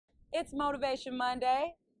It's Motivation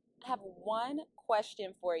Monday. I have one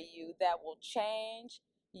question for you that will change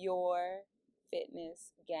your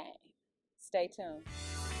fitness game. Stay tuned.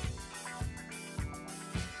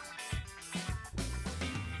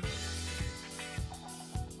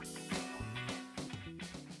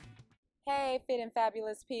 Hey, fit and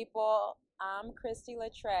fabulous people. I'm Kristie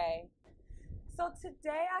LaTray. So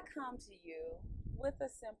today I come to you with a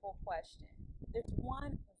simple question. There's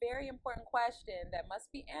one very important question that must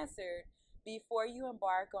be answered before you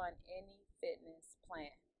embark on any fitness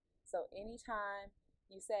plan. So anytime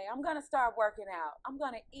you say, I'm going to start working out, I'm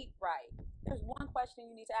going to eat right, there's one question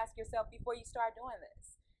you need to ask yourself before you start doing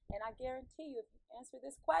this. And I guarantee you, if you answer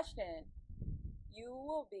this question, you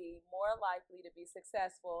will be more likely to be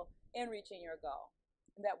successful in reaching your goal.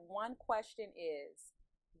 And that one question is,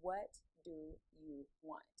 what do you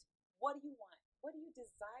want? What do you want? What do you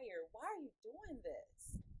desire? Why are you doing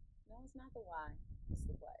this? No, it's not the why, it's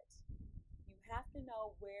the what. You have to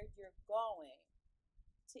know where you're going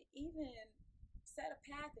to even set a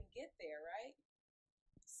path and get there, right?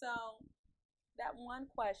 So that one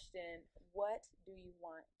question, what do you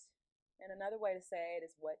want? And another way to say it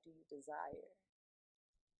is, what do you desire?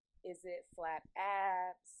 Is it flat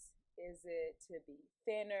abs? Is it to be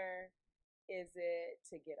thinner? Is it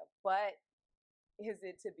to get a butt? Is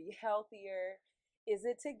it to be healthier? Is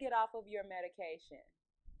it to get off of your medication?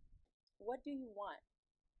 What do you want?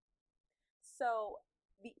 So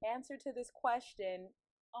the answer to this question,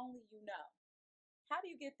 only you know. How do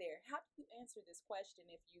you get there? How do you answer this question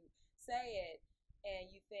if you say it and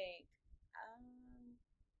you think,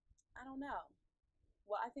 I don't know?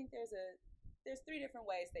 Well, I think there's three different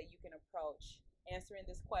ways that you can approach answering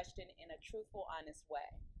this question in a truthful, honest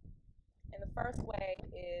way. And the first way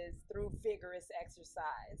is through vigorous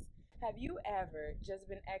exercise. Have you ever just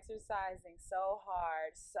been exercising so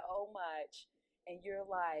hard, so much, and you're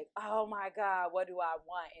like, oh my God, what do I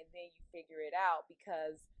want? And then you figure it out,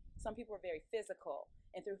 because some people are very physical.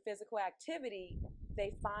 And through physical activity,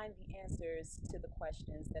 they find the answers to the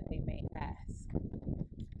questions that they may ask.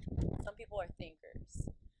 Some people are thinkers.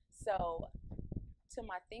 So to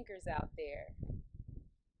my thinkers out there,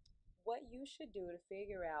 what you should do to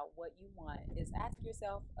figure out what you want is ask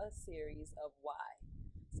yourself a series of why.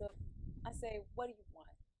 So I say, what do you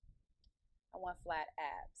want? I want flat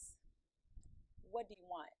abs. What do you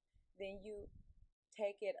want? Then you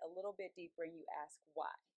take it a little bit deeper and you ask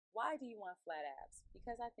why. Why do you want flat abs?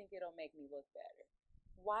 Because I think it'll make me look better.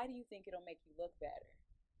 Why do you think it'll make you look better?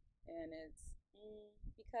 And it's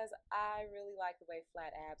because I really like the way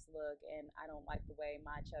flat abs look and I don't like the way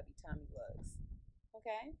my chubby tummy looks.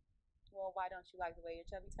 Okay? Well, why don't you like the way your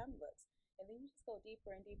chubby tummy looks? And then you just go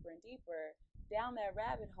deeper and deeper and deeper down that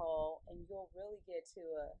rabbit hole, and you'll really get to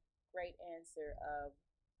a great answer of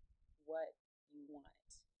what you want.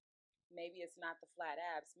 Maybe it's not the flat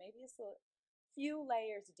abs. Maybe it's a few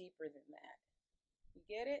layers deeper than that. You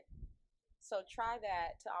get it? So try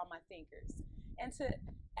that to all my thinkers. And to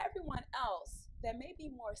everyone else that may be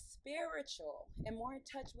more spiritual and more in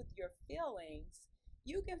touch with your feelings,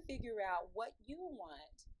 you can figure out what you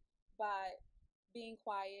want by being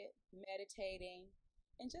quiet, meditating,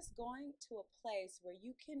 and just going to a place where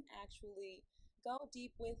you can actually go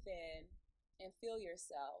deep within and feel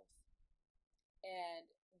yourself. And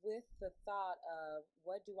with the thought of,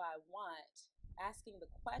 what do I want? Asking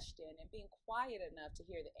the question and being quiet enough to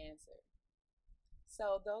hear the answer.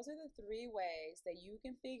 So those are the three ways that you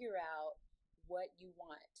can figure out what you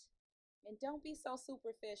want. And don't be so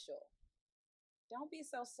superficial. Don't be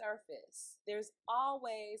so surface. There's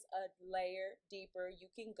always a layer deeper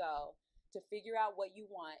you can go to figure out what you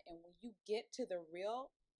want. And when you get to the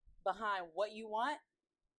real behind what you want,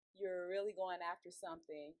 you're really going after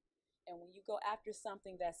something. And when you go after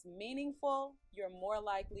something that's meaningful, you're more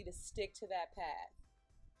likely to stick to that path.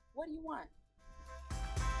 What do you want?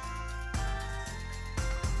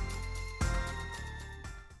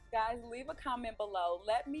 Guys, leave a comment below.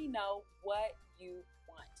 Let me know what you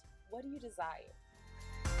want. What do you desire?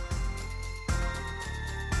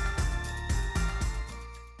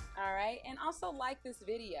 All right, and also like this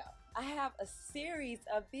video. I have a series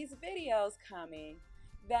of these videos coming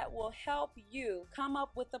that will help you come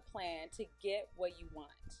up with a plan to get what you want.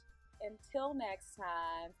 Until next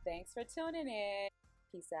time, thanks for tuning in.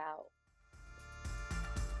 Peace out.